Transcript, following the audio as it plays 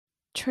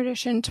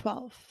Tradition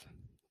 12.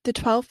 The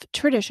 12th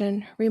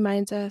tradition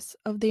reminds us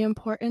of the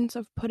importance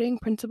of putting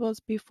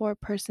principles before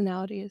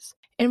personalities.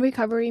 In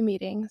recovery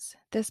meetings,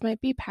 this might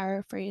be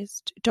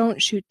paraphrased: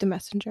 don't shoot the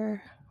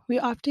messenger. We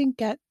often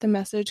get the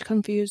message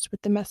confused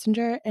with the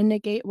messenger and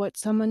negate what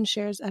someone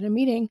shares at a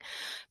meeting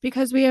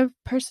because we have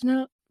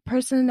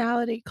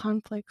personality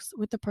conflicts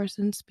with the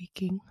person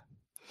speaking.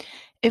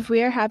 If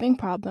we are having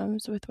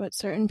problems with what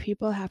certain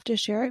people have to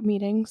share at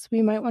meetings,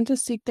 we might want to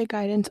seek the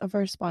guidance of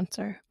our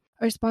sponsor.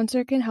 Our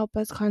sponsor can help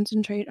us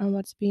concentrate on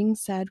what's being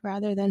said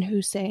rather than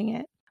who's saying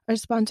it. Our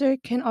sponsor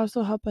can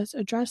also help us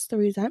address the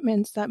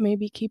resentments that may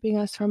be keeping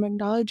us from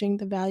acknowledging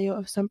the value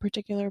of some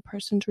particular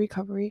person's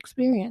recovery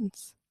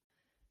experience.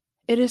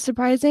 It is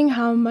surprising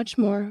how much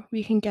more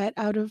we can get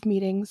out of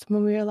meetings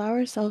when we allow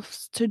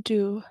ourselves to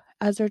do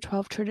as our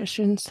 12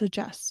 traditions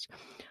suggest,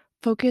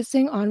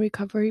 focusing on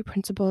recovery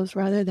principles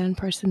rather than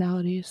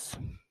personalities.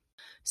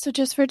 So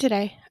just for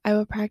today, I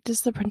will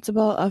practice the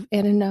principle of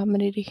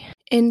anonymity.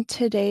 In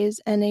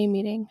today's NA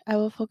meeting, I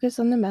will focus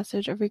on the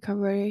message of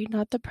recovery,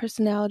 not the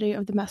personality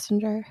of the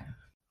messenger.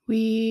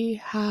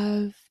 We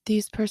have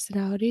these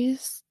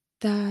personalities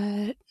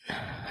that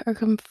are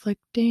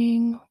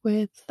conflicting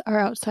with our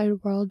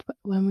outside world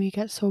when we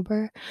get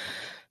sober.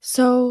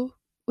 So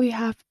we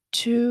have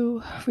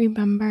to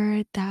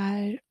remember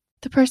that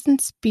the person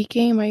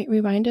speaking might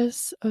remind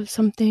us of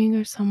something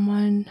or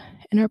someone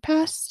in our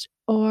past,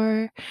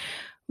 or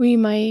we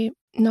might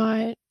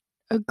not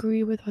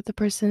agree with what the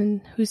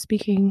person who's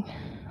speaking,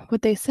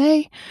 what they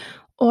say,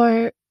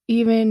 or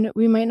even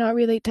we might not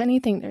relate to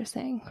anything they're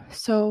saying.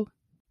 So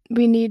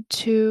we need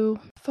to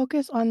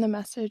focus on the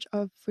message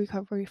of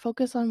recovery,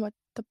 focus on what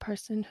the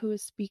person who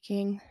is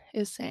speaking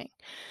is saying.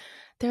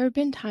 There have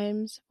been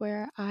times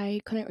where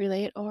I couldn't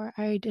relate, or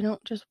I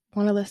didn't just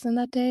want to listen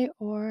that day,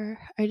 or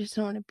I just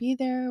didn't want to be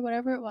there,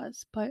 whatever it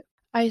was, but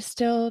I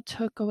still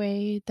took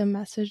away the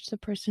message the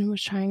person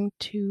was trying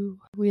to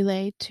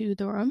relay to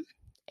the room,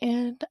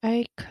 and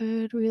I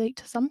could relate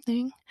to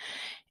something,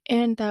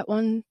 and that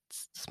one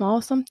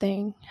small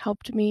something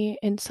helped me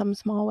in some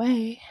small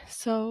way.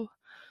 So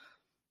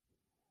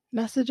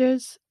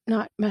messages,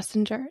 not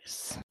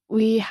messengers.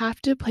 We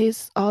have to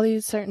place all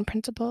these certain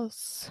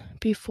principles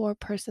before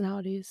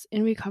personalities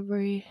in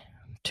recovery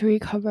to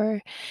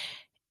recover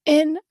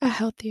in a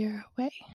healthier way.